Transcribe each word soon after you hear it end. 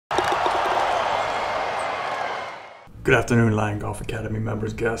Good afternoon, Lion Golf Academy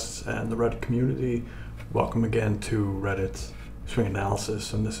members, guests, and the Reddit community. Welcome again to Reddit Swing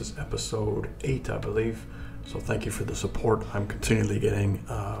Analysis, and this is episode 8, I believe. So thank you for the support. I'm continually getting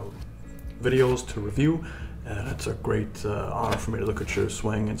videos to review, and it's a great honor for me to look at your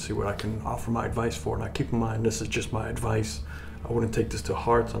swing and see what I can offer my advice for. Now keep in mind, this is just my advice. I wouldn't take this to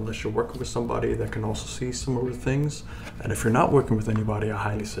heart unless you're working with somebody that can also see similar things. And if you're not working with anybody, I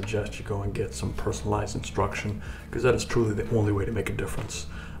highly suggest you go and get some personalized instruction, because that is truly the only way to make a difference.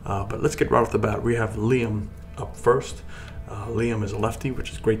 But let's get right off the bat. We have Liam up first. Liam is a lefty,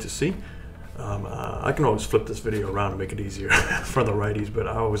 which is great to see. I can always flip this video around and make it easier for the righties, but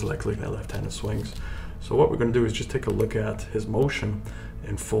I always like looking at left-handed swings. So what we're going to do is just take a look at his motion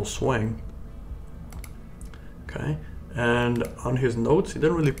in full swing. Okay. And on his notes, he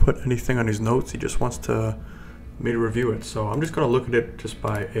didn't really put anything on his notes. He just wants me to review it. So I'm just going to look at it just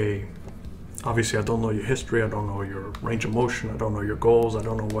by obviously I don't know your history, I don't know your range of motion, I don't know your goals, I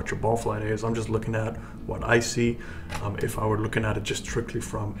don't know what your ball flight is. I'm just looking at what I see. If I were looking at it just strictly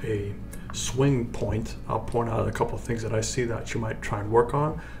from a swing point, I'll point out a couple of things that I see that you might try and work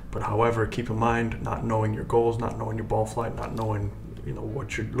on. But however, keep in mind, not knowing your goals, not knowing your ball flight, not knowing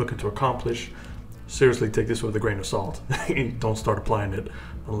what you're looking to accomplish, seriously take this with a grain of salt. Don't start applying it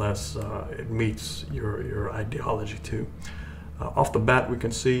unless it meets your ideology too. Off the bat, we can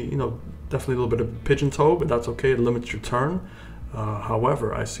see, definitely a little bit of pigeon toe, but that's okay. It limits your turn.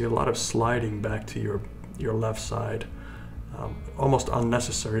 However, I see a lot of sliding back to your left side, almost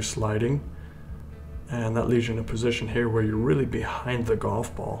unnecessary sliding, and that leaves you in a position here where you're really behind the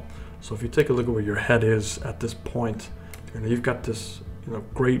golf ball. So if you take a look at where your head is at this point, you've got this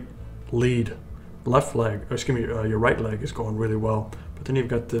great lead. Left leg, your right leg is going really well, but then you've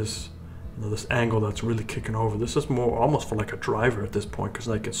got this this angle that's really kicking over. This is more almost for like a driver at this point, because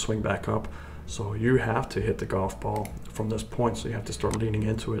I can swing back up. So you have to hit the golf ball from this point, so you have to start leaning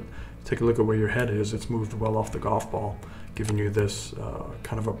into it. Take a look at where your head is. It's moved well off the golf ball, giving you this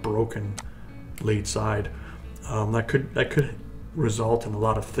kind of a broken lead side. That could result in a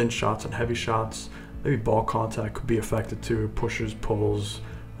lot of thin shots and heavy shots. Maybe ball contact could be affected too, pushes, pulls,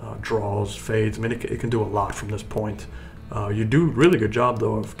 draws, fades. I mean, it can do a lot from this point. You do a really good job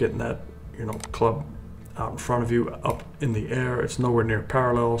though of getting that club out in front of you, up in the air. It's nowhere near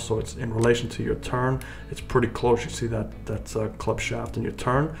parallel, so it's in relation to your turn. It's pretty close. You see that club shaft in your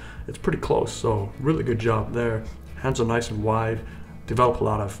turn. It's pretty close, so really good job there. Hands are nice and wide. Develop a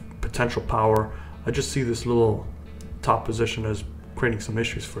lot of potential power. I just see this little top position as creating some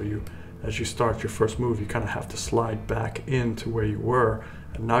issues for you. As you start your first move, you kind of have to slide back into where you were,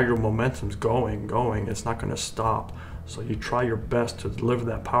 and now your momentum's going. It's not going to stop. So you try your best to deliver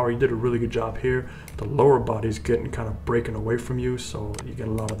that power. You did a really good job here. The lower body's getting kind of breaking away from you, so you get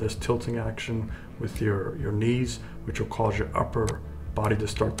a lot of this tilting action with your knees, which will cause your upper body to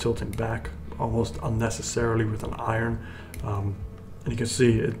start tilting back almost unnecessarily with an iron. And you can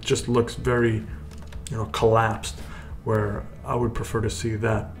see it just looks very collapsed, where I would prefer to see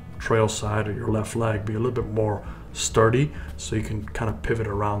that trail side or your left leg be a little bit more sturdy, so you can kind of pivot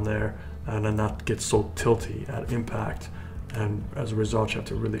around there and then not get so tilty at impact. And as a result, you have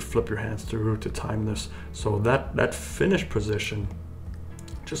to really flip your hands through to time this. So that finish position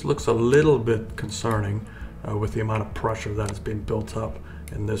just looks a little bit concerning with the amount of pressure that has been built up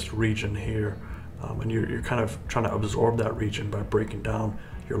in this region here. And you're kind of trying to absorb that region by breaking down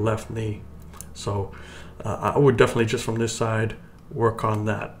your left knee. So I would definitely, just from this side, work on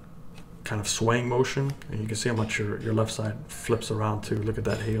that kind of swaying motion, and you can see how much your left side flips around too. Look at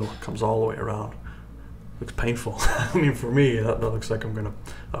that heel, it comes all the way around. Looks painful. I mean, for me, that looks like I'm gonna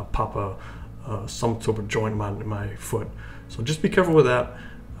pop some sort of joint in my foot. So just be careful with that.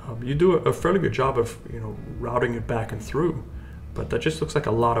 You do a fairly good job of routing it back and through, but that just looks like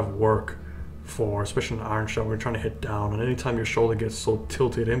a lot of work for, especially an iron shot, when you're trying to hit down. And anytime your shoulder gets so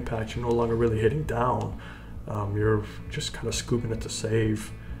tilted at impact, you're no longer really hitting down. You're just kind of scooping it to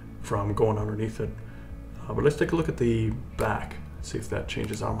save from going underneath it. But let's take a look at the back, see if that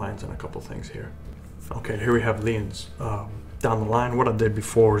changes our minds on a couple things here. Okay, here we have Liam's down the line. What I did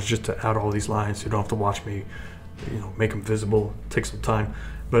before is just to add all these lines, so you don't have to watch me make them visible. Take some time.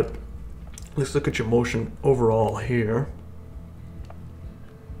 But let's look at your motion overall here.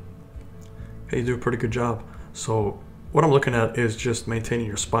 Okay, you do a pretty good job. So what I'm looking at is just maintaining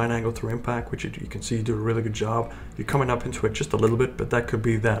your spine angle through impact, which you can see you do a really good job. You're coming up into it just a little bit, but that could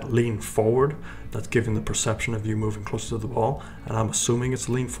be that lean forward that's giving the perception of you moving closer to the ball. And I'm assuming it's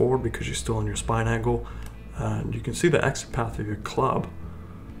lean forward because you're still in your spine angle. And you can see the exit path of your club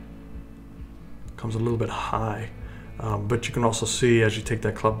comes a little bit high. But you can also see as you take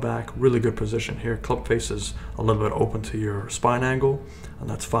that club back, really good position here. Club face is a little bit open to your spine angle, and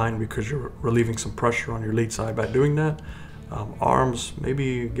that's fine because you're relieving some pressure on your lead side by doing that. Arms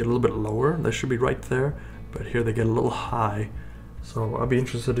maybe get a little bit lower. They should be right there, but here they get a little high. So I'd be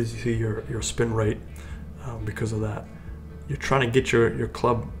interested to see your spin rate because of that. You're trying to get your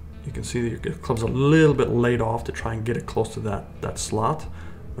club, you can see that your club's a little bit laid off to try and get it close to that slot.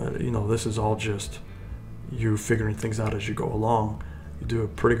 But you know, this is all just you figuring things out as you go along. You do a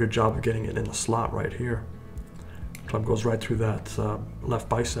pretty good job of getting it in the slot right here. Club goes right through that left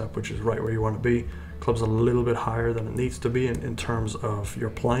bicep, which is right where you want to be. Club's a little bit higher than it needs to be in terms of your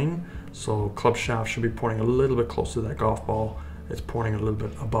plane. So club shaft should be pointing a little bit close to that golf ball. It's pointing a little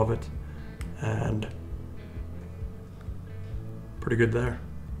bit above it, and pretty good there.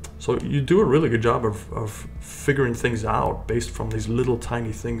 So you do a really good job of figuring things out based from these little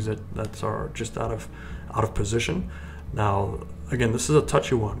tiny things that are just out of position. Now, again, this is a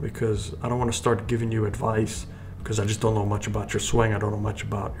touchy one because I don't want to start giving you advice because I just don't know much about your swing. I don't know much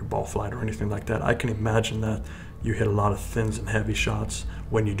about your ball flight or anything like that. I can imagine that you hit a lot of thins and heavy shots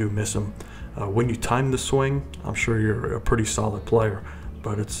when you do miss them. When you time the swing, I'm sure you're a pretty solid player,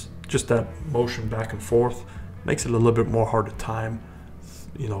 but it's just that motion back and forth makes it a little bit more hard to time,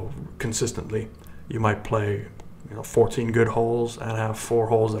 you know, consistently. You might play, you know, 14 good holes and have 4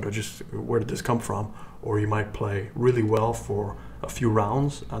 holes that are just, where did this come from? Or you might play really well for a few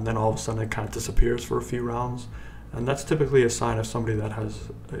rounds and then all of a sudden it kind of disappears for a few rounds. And that's typically a sign of somebody that has,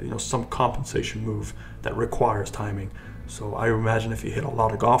 you know, some compensation move that requires timing. So I imagine if you hit a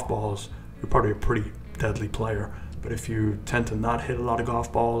lot of golf balls, you're probably a pretty deadly player. But if you tend to not hit a lot of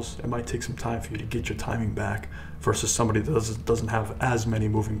golf balls, it might take some time for you to get your timing back versus somebody that doesn't have as many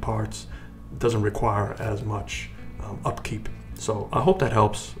moving parts, doesn't require as much upkeep. So I hope that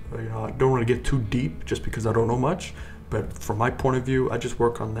helps. You know, I don't want to get too deep just because I don't know much. But from my point of view, I just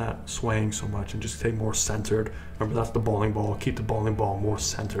work on that swaying so much and just stay more centered. Remember, that's the bowling ball. Keep the bowling ball more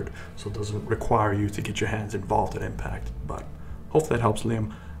centered so it doesn't require you to get your hands involved at impact. But hopefully that helps,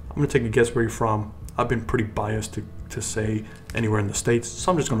 Liam. I'm going to take a guess where you're from. I've been pretty biased to say anywhere in the States,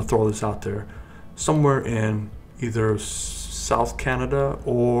 so I'm just going to throw this out there. Somewhere in either South Canada,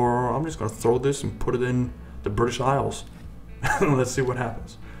 or I'm just going to throw this and put it in the British Isles. Let's see what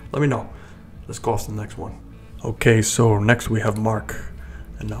happens. Let me know. Let's go off to the next one. Okay, so next we have Mark.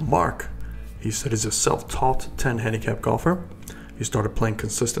 And now Mark, he said he's a self-taught 10 handicap golfer. He started playing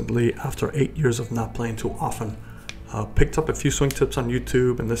consistently after 8 years of not playing too often. Picked up a few swing tips on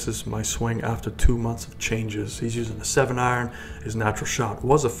YouTube, and this is my swing after 2 months of changes. He's using a 7-iron. His natural shot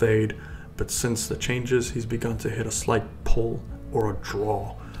was a fade, but since the changes, he's begun to hit a slight pull or a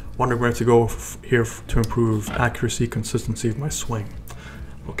draw. Wondering where to go here to improve accuracy, consistency of my swing.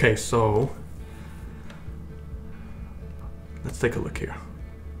 Okay, so let's take a look here.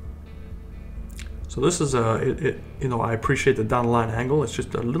 So this is you know, I appreciate the down the line angle. It's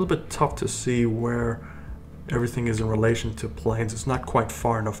just a little bit tough to see where everything is in relation to planes. It's not quite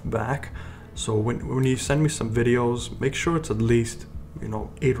far enough back. So when you send me some videos, make sure it's at least, you know,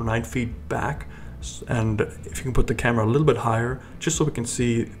 8 or 9 feet back. And if you can put the camera a little bit higher, just so we can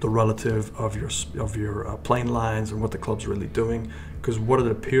see the relative of your plane lines and what the club's really doing. Because what it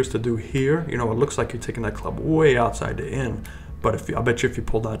appears to do here, you know, it looks like you're taking that club way outside the in. But I bet you if you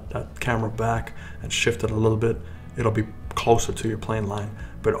pull that camera back and shift it a little bit, it'll be closer to your plane line.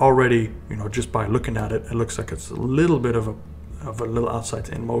 But already, you know, just by looking at it, it looks like it's a little bit of a little outside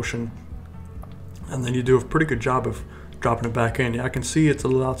to in motion. And then you do a pretty good job of dropping it back in. Yeah, I can see it's a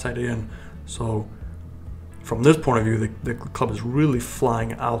little outside in. So from this point of view, the club is really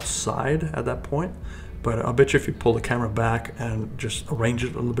flying outside at that point. But I bet you if you pull the camera back and just arrange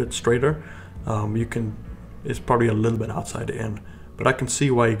it a little bit straighter, it's probably a little bit outside in. But I can see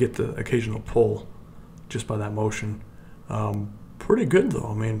why you get the occasional pull just by that motion. Pretty good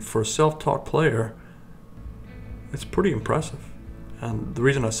though. I mean, for a self-taught player, it's pretty impressive. And the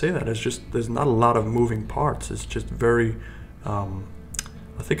reason I say that is just there's not a lot of moving parts. It's just very,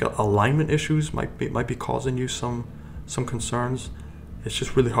 I think alignment issues might be causing you some concerns. It's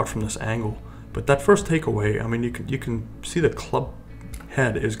just really hard from this angle. But that first takeaway, I mean, you can see the club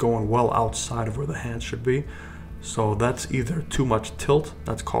head is going well outside of where the hands should be. So that's either too much tilt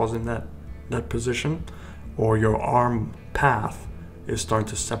that's causing that position, or your arm path is starting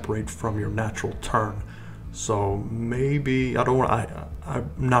to separate from your natural turn. So maybe I'm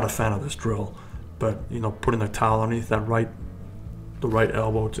not a fan of this drill, but you know, putting the towel underneath the right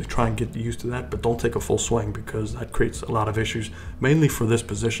elbow to try and get used to that, but don't take a full swing because that creates a lot of issues, mainly for this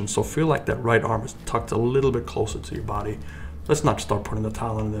position. So feel like that right arm is tucked a little bit closer to your body. let's not start putting the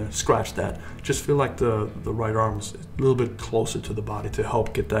towel in there. Scratch that. Just feel like the right arm is a little bit closer to the body to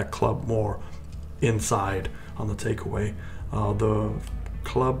help get that club more inside on the takeaway. The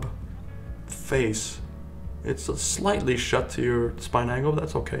club face, it's slightly shut to your spine angle.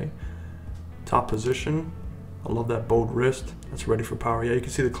 That's okay. Top position. I love that bowed wrist. That's ready for power. Yeah, you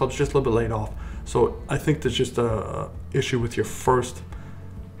can see the club's just a little bit laid off. So I think there's just a issue with your first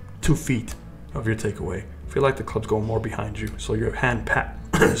 2 feet of your takeaway. Feel like the club's going more behind you. So your hand path,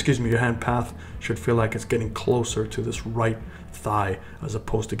 your hand path should feel like it's getting closer to this right thigh as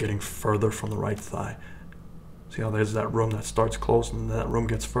opposed to getting further from the right thigh. See how there's that room that starts close and that room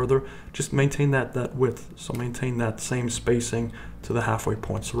gets further? Just maintain that width. So maintain that same spacing to the halfway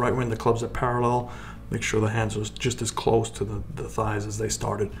point. So right when the clubs are parallel, make sure the hands are just as close to the thighs as they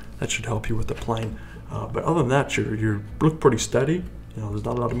started. That should help you with the plane. But other than that, you look pretty steady. You know, there's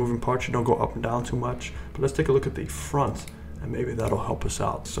not a lot of moving parts. You don't go up and down too much. But let's take a look at the front, and maybe that'll help us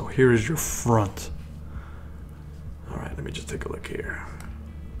out. So here is your front. All right, let me just take a look here.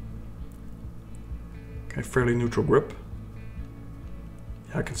 Okay, fairly neutral grip.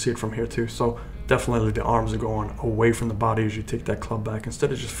 Yeah, I can see it from here too. So definitely the arms are going away from the body as you take that club back.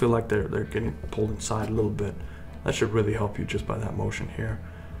 Instead of just feel like they're getting pulled inside a little bit. That should really help you just by that motion here.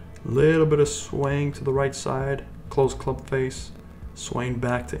 Little bit of swaying to the right side, closed club face, swaying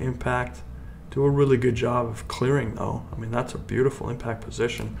back to impact. Do a really good job of clearing though. I mean, that's a beautiful impact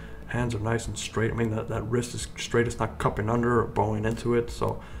position. Hands are nice and straight. I mean, that wrist is straight. It's not cupping under or bowing into it.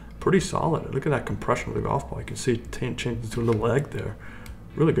 So pretty solid. Look at that compression of the golf ball. You can see it change into a little egg there.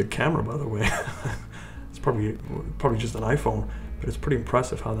 Really good camera, by the way. It's probably just an iPhone, but it's pretty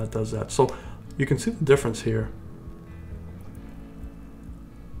impressive how that does that. So you can see the difference here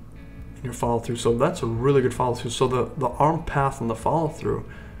in your follow through. So that's a really good follow through. So the arm path and the follow through,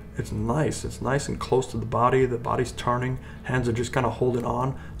 it's nice. It's nice and close to the body. The body's turning. Hands are just kind of holding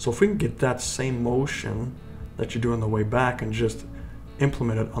on. So if we can get that same motion that you do on the way back and just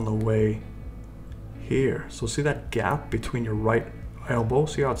implement it on the way here. So see that gap between your right elbow?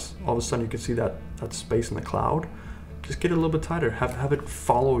 See how it's all of a sudden you can see that space in the cloud? Just get it a little bit tighter. Have it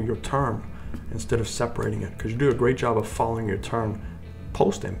follow your turn instead of separating it, because you do a great job of following your turn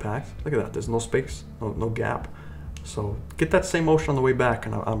post impact. Look at that. There's no space, no gap. So get that same motion on the way back,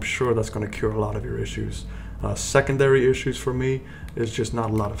 and I'm sure that's going to cure a lot of your issues. Secondary issues for me is just not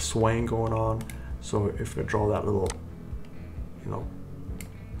a lot of swaying going on. So if I draw that little,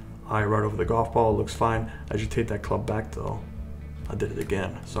 eye right over the golf ball, it looks fine. As you take that club back though, I did it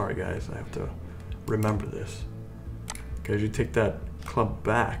again. Sorry guys, I have to remember this. Okay, as you take that club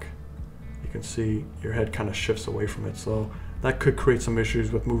back, you can see your head kind of shifts away from it. So that could create some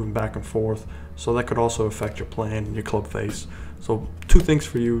issues with moving back and forth. So that could also affect your plane and your club face. So 2 things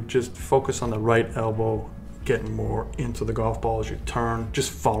for you: just focus on the right elbow, getting more into the golf ball as you turn.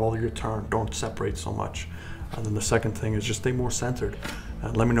 Just follow your turn, don't separate so much. And then the second thing is just stay more centered,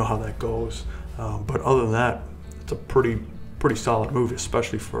 and let me know how that goes. But other than that, it's a pretty solid move,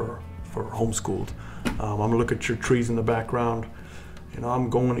 especially for homeschooled. I'm gonna look at your trees in the background. I'm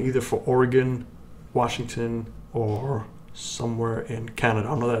going either for Oregon, Washington, or somewhere in Canada.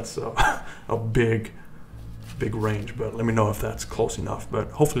 I know that's a big range, but let me know if that's close enough.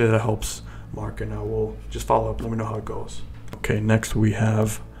 But hopefully that helps, Mark, and I will just follow up. Let me know how it goes. Okay, next we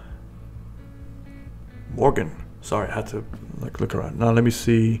have Morgan. Sorry, I had to look around. Now let me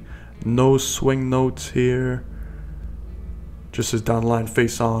see. No swing notes here. Just as down the line,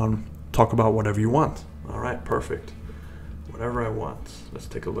 face on. Talk about whatever you want. All right, perfect. Whatever I want. Let's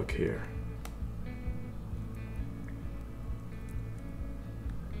take a look here.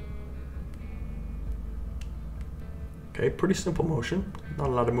 Okay, pretty simple motion. Not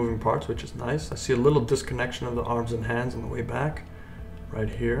a lot of moving parts, which is nice. I see a little disconnection of the arms and hands on the way back. Right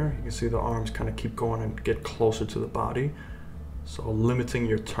here, you can see the arms kind of keep going and get closer to the body. So limiting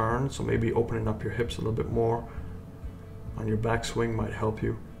your turn, so maybe opening up your hips a little bit more on your backswing might help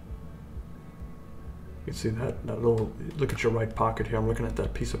you. You can see that little, look at your right pocket here. I'm looking at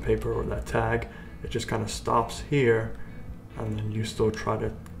that piece of paper or that tag. It just kind of stops here, and then you still try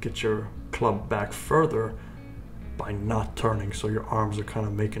to get your club back further by not turning. So your arms are kind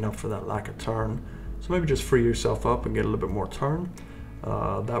of making up for that lack of turn. So maybe just free yourself up and get a little bit more turn.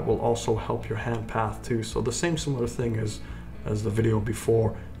 That will also help your hand path too. So the same similar thing as the video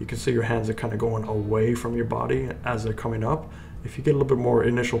before. You can see your hands are kind of going away from your body as they're coming up. If you get a little bit more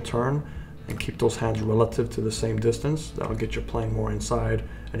initial turn and keep those hands relative to the same distance, that'll get your plane more inside,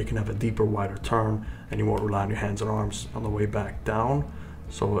 and you can have a deeper, wider turn, and you won't rely on your hands and arms on the way back down.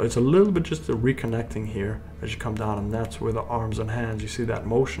 So it's a little bit just a reconnecting here as you come down, and that's where the arms and hands, you see that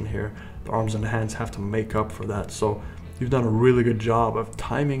motion here, the arms and hands have to make up for that. So you've done a really good job of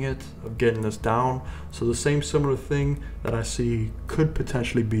timing it, of getting this down. So the same similar thing that I see could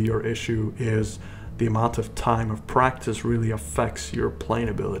potentially be your issue is the amount of time of practice really affects your playing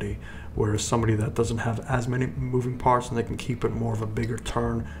ability, whereas somebody that doesn't have as many moving parts and they can keep it more of a bigger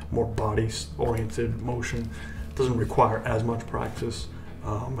turn, more body-oriented motion, doesn't require as much practice.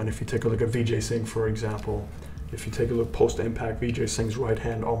 And if you take a look at Vijay Singh, for example, if you take a look post-impact, Vijay Singh's right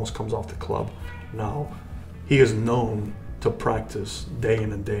hand almost comes off the club. Now, he is known to practice day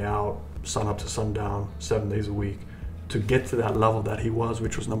in and day out, sun up to sundown, 7 days a week, to get to that level that he was,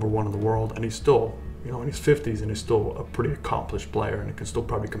 which was #1 in the world. And he's still, you know, in his 50s, and he's still a pretty accomplished player, and he can still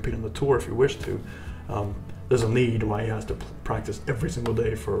probably compete on the tour if he wished to. There's a need why he has to practice every single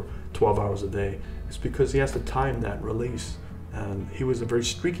day for 12 hours a day. It's because he has to time that release. And he was a very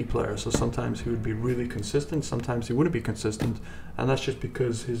streaky player, so sometimes he would be really consistent, sometimes he wouldn't be consistent, and that's just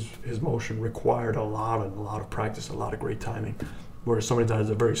because his motion required a lot of practice, a lot of great timing. Whereas somebody that has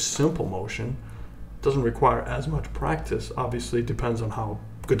a very simple motion doesn't require as much practice. Obviously, it depends on how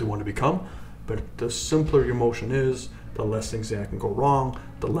good they want to become, but the simpler your motion is, the less things that can go wrong,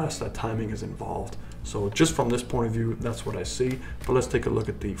 the less that timing is involved. So just from this point of view, that's what I see. But let's take a look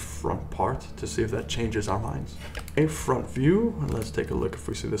at the front part to see if that changes our minds. A front view, and let's take a look if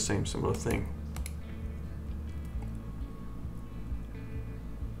we see the same similar thing.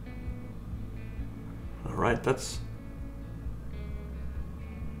 All right, that's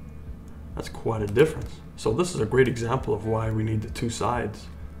quite a difference. So this is a great example of why we need the two sides.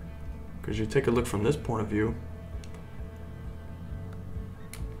 Because you take a look from this point of view,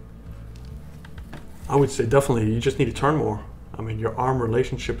 I would say definitely you just need to turn more. I mean, your arm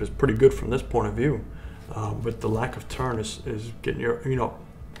relationship is pretty good from this point of view, but the lack of turn is getting your, you know,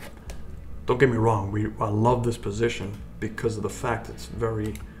 don't get me wrong, I love this position because of the fact it's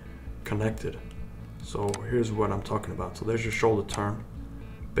very connected. So here's what I'm talking about. So there's your shoulder turn.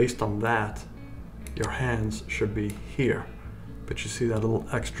 Based on that, your hands should be here. But you see that little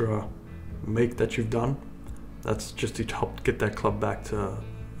extra make that you've done? That's just to help get that club back to a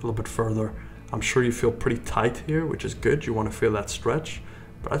little bit further. I'm sure you feel pretty tight here, which is good. You want to feel that stretch,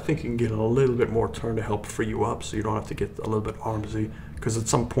 but I think you can get a little bit more turn to help free you up so you don't have to get a little bit armsy, because at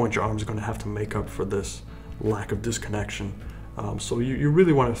some point your arms are going to have to make up for this lack of disconnection. So you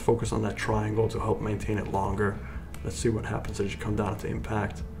really want to focus on that triangle to help maintain it longer. Let's see what happens as you come down to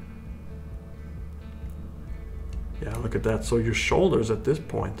impact. Yeah, look at that. So your shoulders at this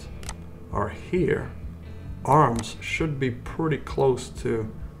point are here. Arms should be pretty close to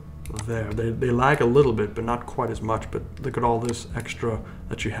there. They lag a little bit, but not quite as much. But look at all this extra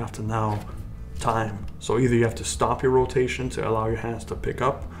that you have to now time. So either you have to stop your rotation to allow your hands to pick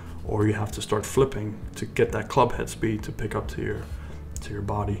up, or you have to start flipping to get that club head speed to pick up to your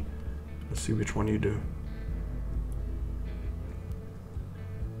body. Let's see which one you do.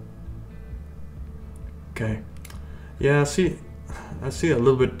 Okay. Yeah, I see a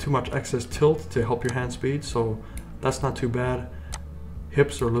little bit too much excess tilt to help your hand speed, so that's not too bad.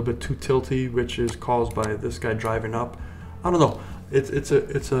 Hips are a little bit too tilty, which is caused by this guy driving up. I don't know. It's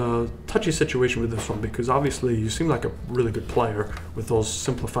a touchy situation with this one, because obviously you seem like a really good player with those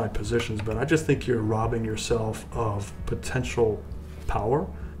simplified positions, but I just think you're robbing yourself of potential power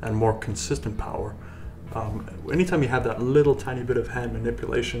and more consistent power. Anytime you have that little tiny bit of hand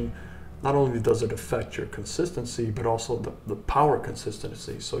manipulation, not only does it affect your consistency, but also the power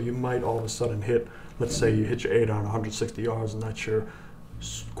consistency. So you might all of a sudden hit, let's say you hit your 8 on 160 yards, and that's your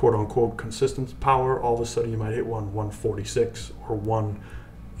quote-unquote consistent power. All of a sudden you might hit 146 or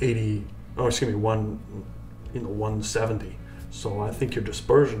 180, or excuse me, 170. So I think your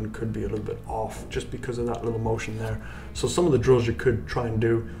dispersion could be a little bit off just because of that little motion there. So some of the drills you could try and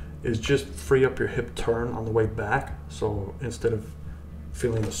do is just free up your hip turn on the way back. So instead of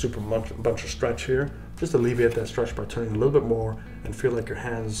feeling a super bunch of stretch here, just alleviate that stretch by turning a little bit more and feel like your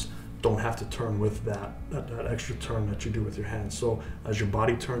hands don't have to turn with that extra turn that you do with your hands. So as your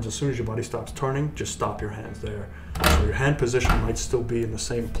body turns, as soon as your body stops turning, just stop your hands there. So your hand position might still be in the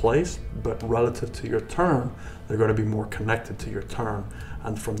same place, but relative to your turn, they're going to be more connected to your turn.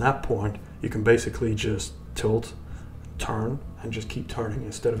 And from that point, you can basically just tilt, turn, and just keep turning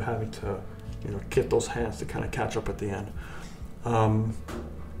instead of having to, get those hands to kind of catch up at the end.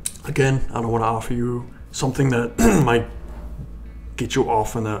 Again, I don't want to offer you something that might get you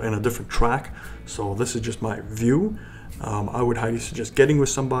off in a different track. So this is just my view. I would highly suggest getting with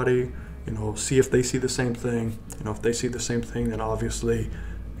somebody, see if they see the same thing. If they see the same thing, then obviously,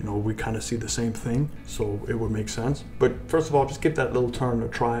 we kind of see the same thing. So it would make sense. But first of all, just give that little turn a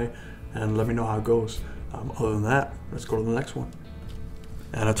try and let me know how it goes. Other than that, let's go to the next one.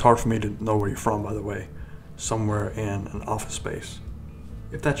 And it's hard for me to know where you're from, by the way. somewhere in an office space.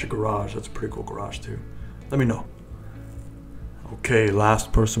 If that's your garage, that's a pretty cool garage too. Let me know. Okay,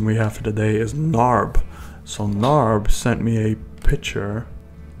 last person we have for today is Narb. So Narb sent me a picture,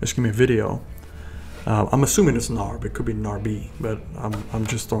 excuse me, a video. I'm assuming it's Narb, it could be Narby, but I'm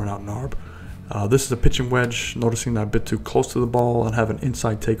just throwing out Narb. This is a pitching wedge, noticing that a bit too close to the ball and have an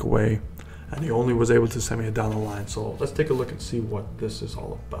inside takeaway, and he only was able to send me it down the line. So let's take a look and see what this is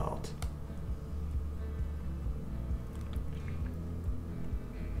all about.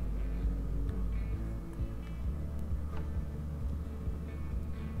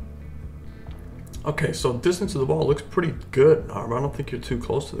 Okay, so distance of the ball looks pretty good, Narb. I don't think you're too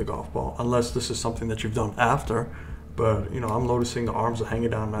close to the golf ball, unless this is something that you've done after. But, you know, I'm noticing the arms are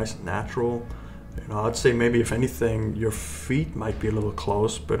hanging down nice and natural. You know, I'd say maybe if anything, your feet might be a little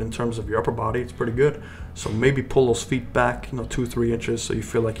close, but in terms of your upper body, it's pretty good. So maybe pull those feet back, you know, 2-3 inches, so you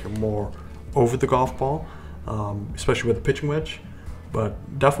feel like you're more over the golf ball, especially with a pitching wedge.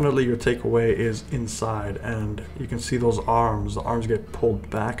 But definitely your takeaway is inside, and you can see those arms. The arms get pulled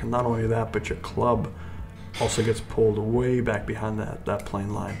back, and not only that, but your club also gets pulled way back behind that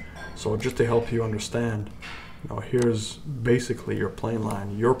plane line. So just to help you understand, you know, here's basically your plane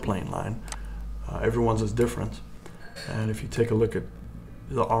line, everyone's is different. And if you take a look at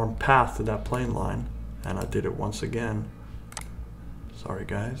the arm path to that plane line, and I did it once again, sorry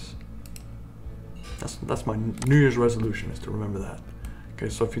guys, that's my New Year's resolution, is to remember that. Okay,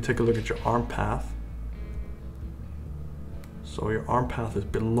 so if you take a look at your arm path, so your arm path is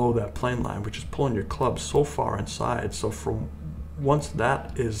below that plane line, which is pulling your club so far inside. So from once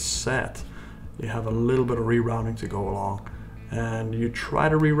that is set, you have a little bit of rerouting to go along, and you try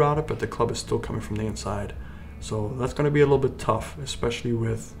to reroute it, but the club is still coming from the inside. So that's going to be a little bit tough, especially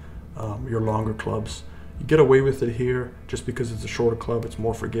with your longer clubs. You get away with it here just because it's a shorter club. It's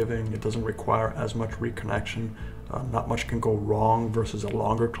more forgiving. It doesn't require as much reconnection. Not much can go wrong versus a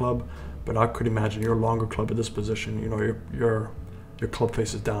longer club. But I could imagine your longer club at this position, you know, your club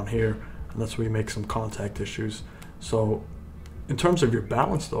face is down here, and that's where you make some contact issues. So in terms of your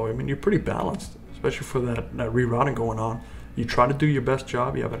balance though, I mean, you're pretty balanced, especially for that rerouting going on. You try to do your best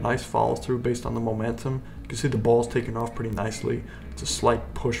job. You have a nice follow through based on the momentum. You can see the ball's taking off pretty nicely. It's a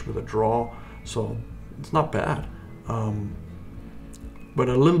slight push with a draw, so it's not bad. But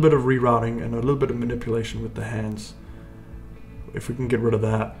a little bit of rerouting and a little bit of manipulation with the hands, if we can get rid of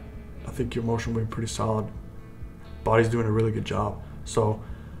that, I think your motion will be pretty solid. Body's doing a really good job. So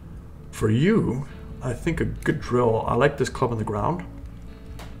for you, I think a good drill, I like this club on the ground,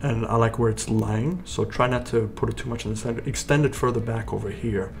 and I like where it's lying, so try not to put it too much in the center. Extend it further back over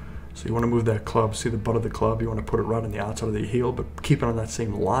here. So you want to move that club, see the butt of the club, you want to put it right on the outside of the heel, but keep it on that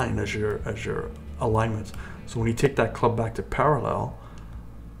same line as your alignment. So when you take that club back to parallel,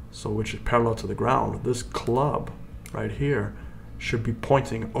 so which is parallel to the ground, this club right here should be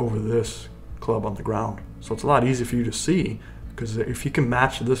pointing over this club on the ground. So it's a lot easier for you to see, because if you can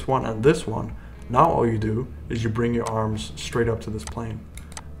match this one and this one, now all you do is you bring your arms straight up to this plane,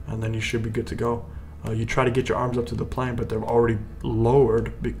 and then you should be good to go. You try to get your arms up to the plane, but they're already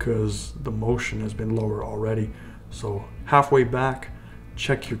lowered because the motion has been lower already. So halfway back,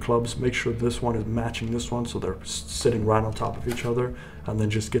 check your clubs, make sure this one is matching this one so they're sitting right on top of each other, and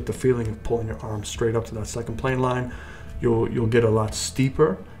then just get the feeling of pulling your arms straight up to that second plane line. You'll get a lot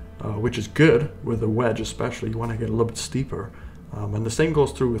steeper, which is good with a wedge especially. You want to get a little bit steeper. And the same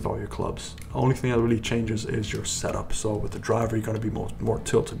goes through with all your clubs. The only thing that really changes is your setup. So with the driver, you're going to be more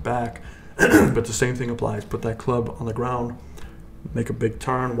tilted back, but the same thing applies. Put that club on the ground, make a big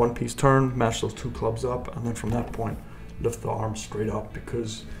turn, one-piece turn, match those two clubs up, and then from that point, lift the arms straight up,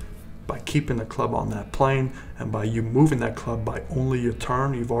 because by keeping the club on that plane and by you moving that club by only your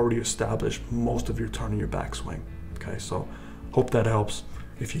turn, you've already established most of your turn in your backswing. Okay, so hope that helps.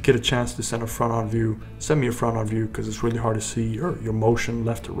 If you get a chance to send a front-on view, send me a front-on view, because it's really hard to see your motion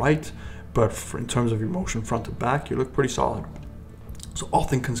left to right. But in terms of your motion front to back, you look pretty solid. So all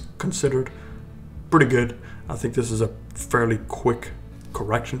things considered, pretty good. I think this is a fairly quick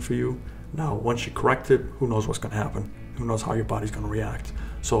correction for you. Now, once you correct it, who knows what's going to happen? Who knows how your body's going to react?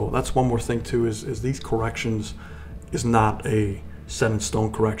 So that's one more thing too, is these corrections is not a set in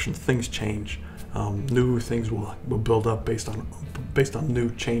stone correction. Things change. New things will build up based on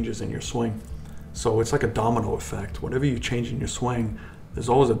new changes in your swing. So it's like a domino effect. Whatever you change in your swing, there's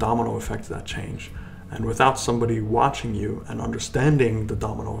always a domino effect to that change. And without somebody watching you and understanding the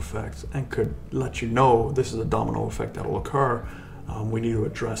domino effect and could let you know this is a domino effect that will occur, we need to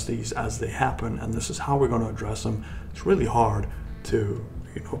address these as they happen, and this is how we're going to address them. It's really hard to,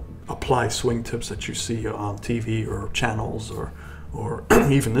 apply swing tips that you see on TV or channels or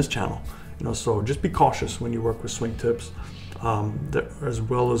even this channel. So just be cautious when you work with swing tips. As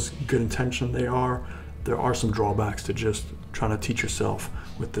well as good intention there are some drawbacks to just trying to teach yourself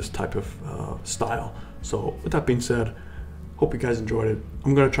with this type of style. So with that being said, hope you guys enjoyed it.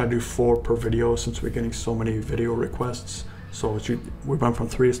 I'm gonna try to do 4 per video since we're getting so many video requests. So we went from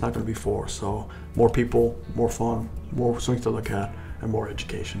 3, it's not gonna be 4. So more people, more fun, more swings to look at, and more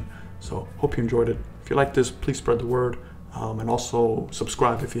education. So hope you enjoyed it. If you like this, please spread the word, and also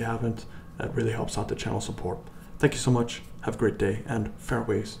subscribe if you haven't. That really helps out the channel support. Thank you so much. Have a great day, and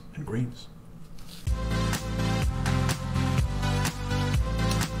fairways and greens.